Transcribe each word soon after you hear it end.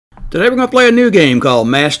Today we're going to play a new game called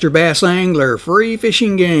Master Bass Angler Free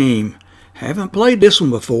Fishing Game. Haven't played this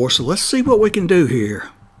one before, so let's see what we can do here.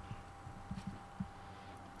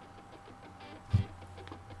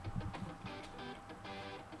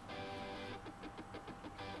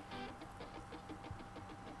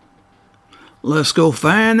 Let's go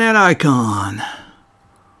find that icon.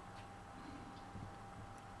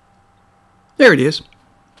 There it is.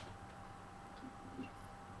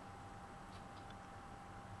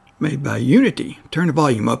 Made by Unity. Turn the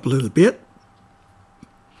volume up a little bit.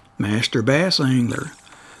 Master Bass Angler.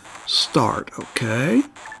 Start. Okay.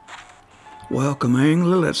 Welcome,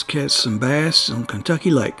 angler. Let's catch some bass on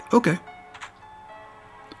Kentucky Lake. Okay.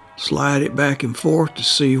 Slide it back and forth to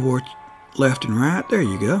see what's left and right. There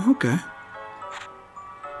you go. Okay.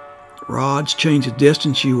 Rods change the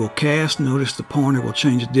distance you will cast. Notice the pointer will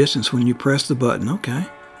change the distance when you press the button. Okay.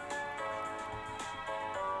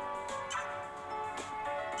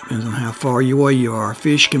 Depends on how far away you are.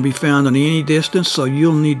 Fish can be found on any distance, so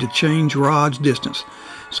you'll need to change rod's distance.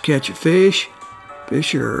 Let's catch a fish.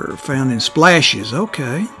 Fish are found in splashes.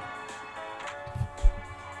 Okay.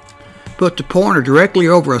 Put the pointer directly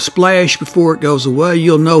over a splash before it goes away.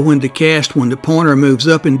 You'll know when to cast when the pointer moves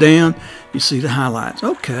up and down. You see the highlights.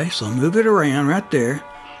 Okay, so move it around right there.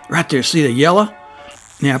 Right there, see the yellow?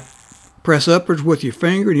 Now press upwards with your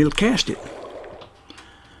finger and it'll cast it.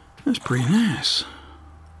 That's pretty nice.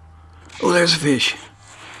 Oh, there's a fish.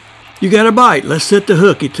 You got a bite. Let's set the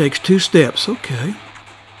hook. It takes 2 steps. Okay.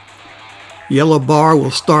 Yellow bar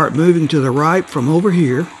will start moving to the right from over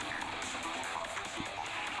here.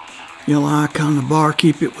 Yellow icon on the bar,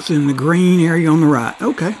 keep it within the green area on the right.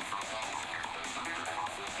 Okay.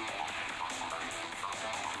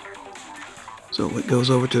 So it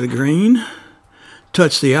goes over to the green.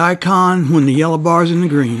 Touch the icon when the yellow bar's in the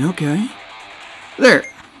green. Okay. There.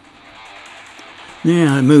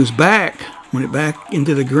 Now it moves back. When it back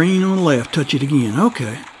into the green on the left, touch it again.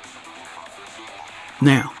 Okay.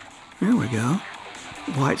 Now, there we go.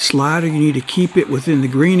 White slider, you need to keep it within the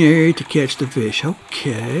green area to catch the fish.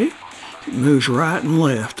 Okay. It moves right and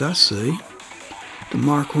left, I see. To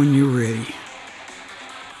mark when you're ready.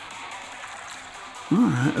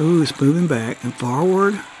 Alright, oh, it's moving back and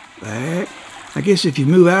forward, back. I guess if you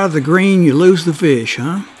move out of the green, you lose the fish,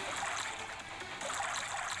 huh?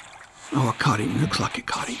 Oh, I caught him. Looks like it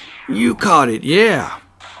caught him. You caught it, yeah.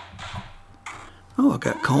 Oh, I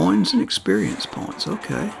got coins and experience points.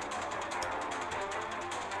 Okay.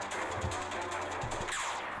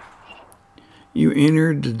 You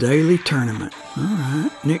entered the daily tournament. All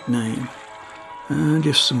right. Nickname.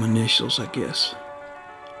 Just some initials, I guess.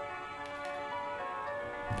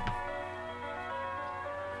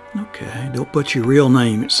 Okay. Don't put your real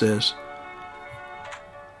name, it says.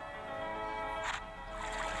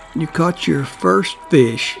 You caught your first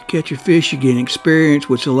fish. Catch your fish, you gain experience,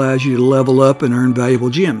 which allows you to level up and earn valuable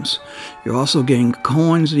gems. You also gain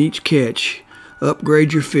coins at each catch.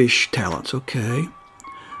 Upgrade your fish talents. Okay.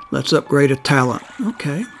 Let's upgrade a talent.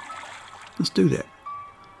 Okay. Let's do that.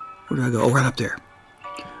 Where do I go? Oh, right up there.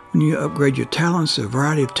 When you upgrade your talents, a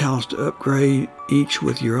variety of talents to upgrade, each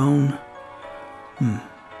with your own. I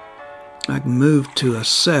can move to a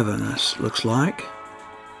 7, this looks like.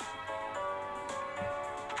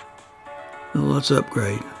 Well, let's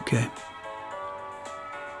upgrade. Okay.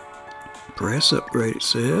 Press upgrade, it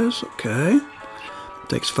says. Okay.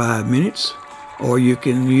 Takes 5 minutes. Or you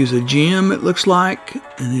can use a gem, it looks like.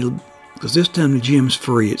 And it'll, because this time the gem's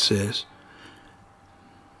free, it says.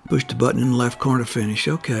 Push the button in the left corner to finish.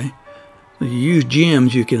 Okay. If you use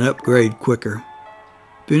gems, you can upgrade quicker.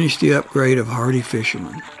 Finish the upgrade of Hardy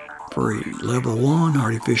Fisherman. Free. Level 1,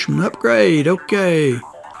 Hardy Fisherman upgrade. Okay.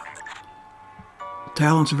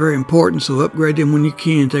 Talents are very important, so upgrade them when you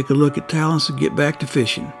can. Take a look at talents and get back to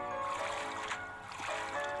fishing.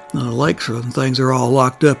 Now the lakes and things are all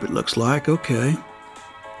locked up, it looks like. Okay.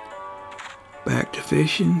 Back to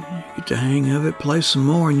fishing. Get the hang of it. Play some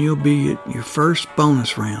more and you'll be at your first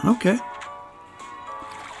bonus round. Okay.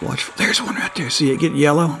 Watch. There's one right there. See it get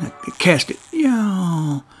yellow? Cast it.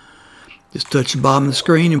 Yeah. Just touch the bottom of the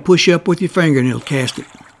screen and push up with your finger and it'll cast it.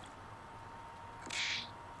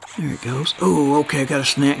 There it goes. Oh, okay, got a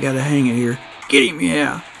snap, got a hang it here. Get him,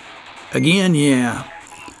 yeah. Again, yeah.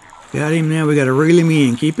 Got him now, we got to reel him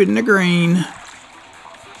in. Keep it in the green.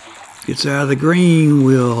 Gets out of the green,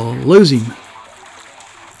 we'll lose him.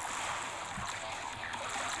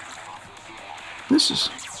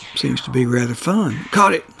 Seems to be rather fun.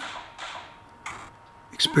 Caught it.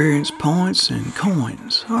 Experience points and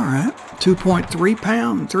coins. All right, 2.3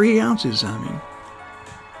 pounds, 3 ounces, I mean.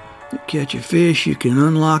 You catch a fish, you can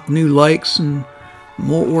unlock new lakes and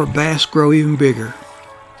more bass grow even bigger.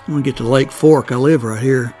 I'm going to get to Lake Fork. I live right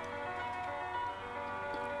here.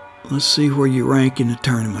 Let's see where you rank in the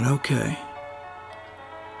tournament. Okay.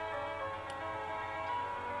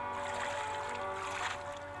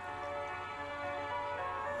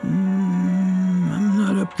 I'm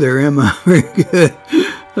not up there, am I? Very good.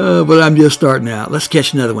 But I'm just starting out. Let's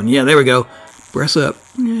catch another one. Yeah, there we go. Press up.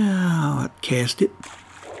 Yeah, I cast it.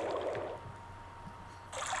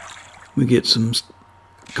 We get some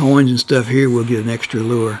coins and stuff here. We'll get an extra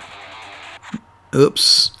lure.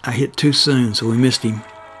 Oops, I hit too soon, so we missed him.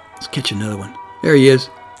 Let's catch another one. There he is.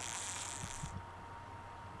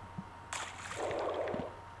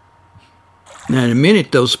 Now in a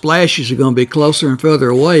minute, those splashes are going to be closer and further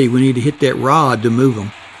away. We need to hit that rod to move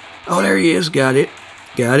them. Oh, there he is. Got it.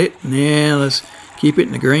 Got it. Now let's keep it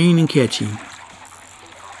in the green and catch him.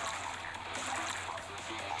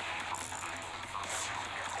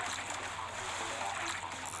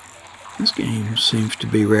 This game seems to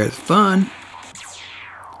be rather fun.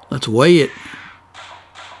 Let's weigh it.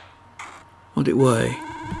 What'd it weigh?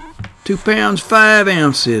 2 pounds, 5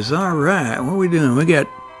 ounces. All right, what are we doing? We got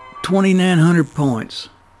 2,900 points.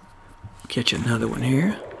 Catch another one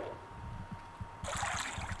here.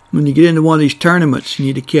 When you get into one of these tournaments, you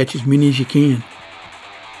need to catch as many as you can.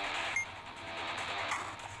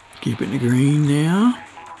 Keep it in the green now.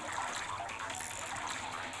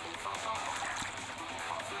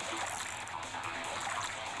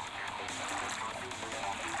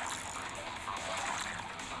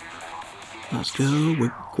 Let's go.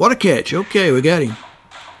 What a catch. Okay, we got him.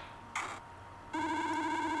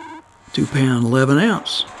 2 pound, 11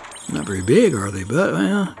 ounce. Not very big, are they? But,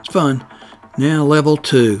 well, it's fun. Now, level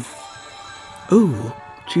 2. Ooh,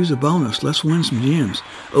 choose a bonus. Let's win some gems.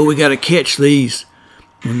 Oh, we got to catch these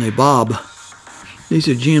when they bob. These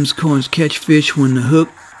are gems, coins, catch fish when the hook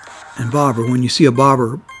and bobber. When you see a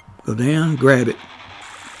bobber go down, grab it.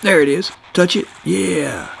 There it is. Touch it.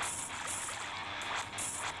 Yeah.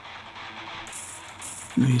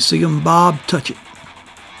 When you see them bob, touch it.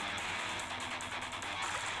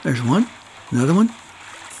 There's one. Another one.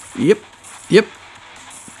 Yep. Yep.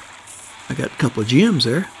 I got a couple of gems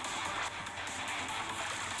there.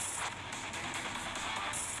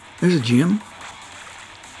 There's a gem.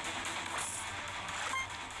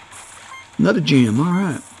 Another gem. All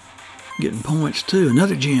right. Getting points too.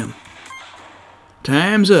 Another gem.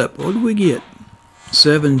 Time's up. What did we get?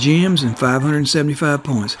 7 gems and 575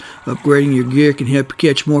 points. Upgrading your gear can help you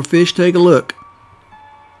catch more fish. Take a look.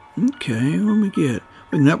 Okay, what do we get?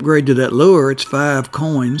 We can upgrade to that lure. It's 5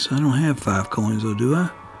 coins. I don't have 5 coins though, do I?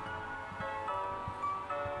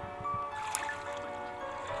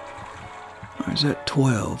 Or is that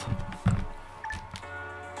 12?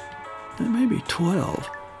 That may be 12.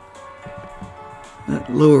 That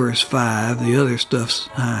lure is 5. The other stuff's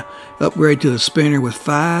high. Upgrade to the spinner with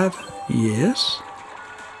 5. Yes.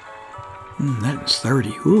 That's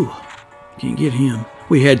 30. Ooh, can't get him.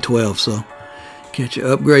 We had 12, so catch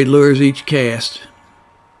upgrade lures each cast.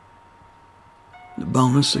 The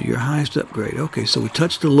bonus of your highest upgrade. Okay, so we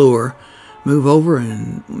touch the lure, move over,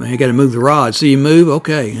 and I got to move the rod. See you move?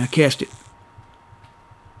 Okay, I cast it.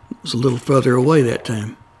 It was a little further away that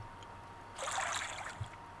time.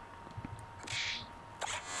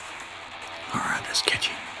 All right, let's catch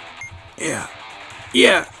him. Yeah.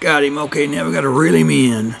 Yeah, got him. Okay, now we got to reel him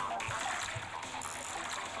in.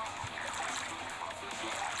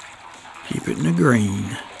 Keep it in the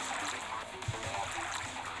green.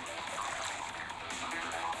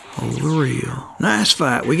 Hold the reel. Nice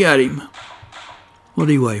fight. We got him. What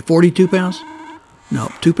do he weigh? 42 pounds? No,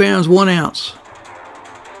 2 pounds, 1 ounce.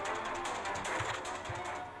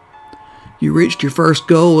 You reached your first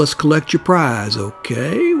goal. Let's collect your prize.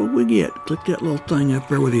 Okay, what do we get? Click that little thing up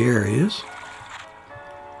there where the arrow is.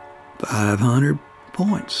 500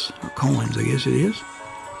 points. Or coins, I guess it is.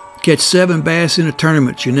 Catch 7 bass in a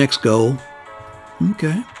tournament. Your next goal.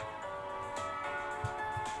 Okay.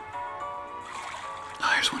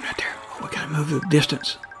 Oh, there's one right there. Oh, we gotta move the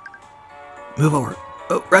distance. Move over.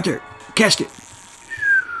 Oh, right there. Cast it.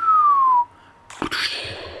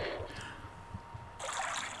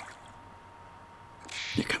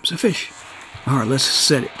 Here comes the fish. All right, let's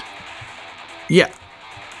set it. Yeah.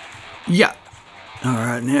 Yeah. All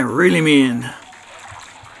right, now reel him in.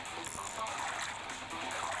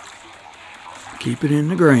 Keep it in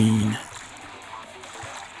the green.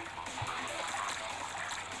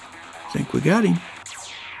 I think we got him.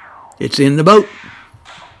 It's in the boat.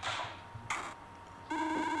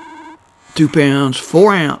 2 pounds,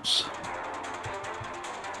 4 ounce.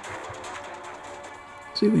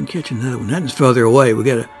 See if we can catch another one. That's further away. We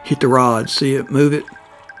got to hit the rod. See it? Move it.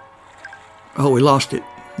 Oh, we lost it.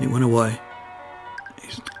 It went away.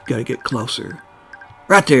 He's Got to get closer.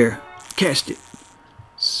 Right there. Cast it.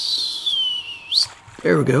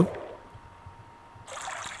 There we go.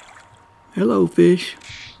 Hello, fish.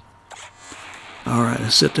 All right,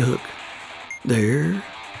 let's set the hook. There.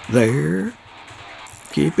 There.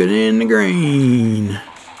 Keep it in the green.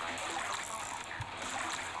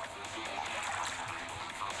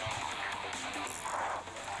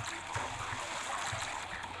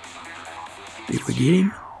 Did we get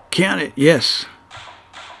him? Count it. Yes.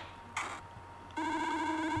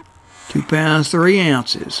 2 pounds, 3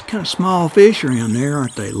 ounces. Kind of small fish around there,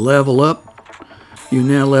 aren't they? Level up. You're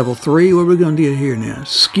now level 3. What are we going to do here now?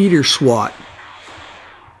 Skeeter swat.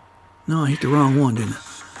 No, I hit the wrong one, didn't I?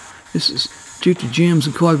 This is shoot the gems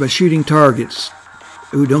and coins by shooting targets.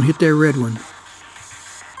 Ooh, don't hit that red one.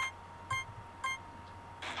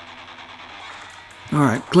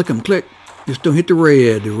 Alright, click them, click. Just don't hit the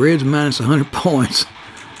red. The red's minus 100 points.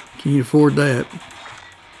 Can't afford that.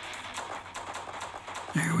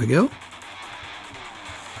 There we go.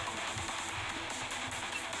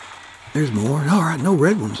 There's more. Alright, no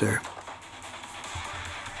red ones there.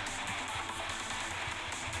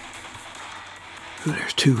 Ooh,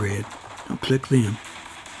 there's 2 red. Don't click them.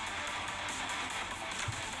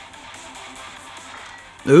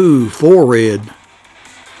 Ooh, 4 red.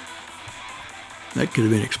 That could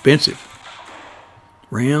have been expensive.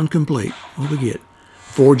 Round complete. What do we get?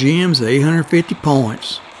 4 gems, 850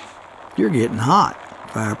 points. You're getting hot.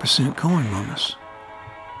 5% coin bonus.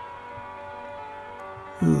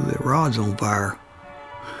 Ooh, that rod's on fire.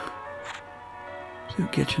 Still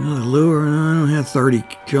catch another lure. I don't have 30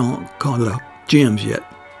 gems yet.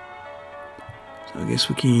 So I guess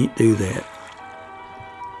we can't do that.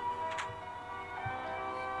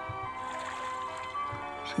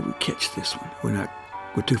 See if we catch this one.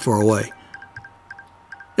 We're too far away.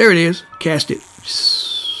 There it is. Cast it.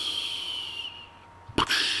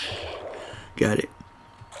 Got it.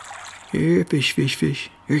 Here, fish, fish,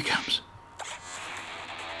 fish. Here he comes.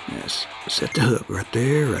 Yes. Set the hook right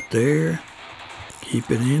there, right there.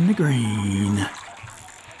 Keep it in the green. I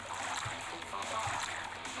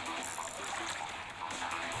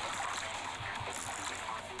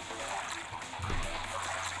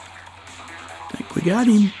think we got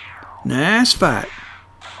him. Nice fight.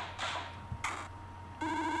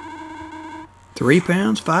 3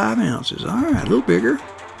 pounds, 5 ounces. All right, a little bigger.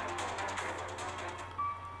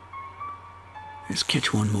 Let's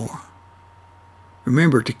catch one more.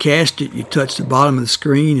 Remember, to cast it, you touch the bottom of the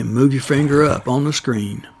screen and move your finger up on the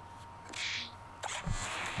screen.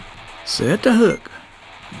 Set the hook.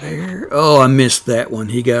 There. Oh, I missed that one.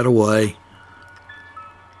 He got away.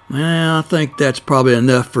 Well, I think that's probably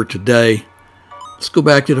enough for today. Let's go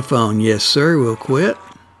back to the phone. Yes, sir, we'll quit.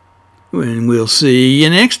 And we'll see you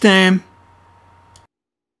next time.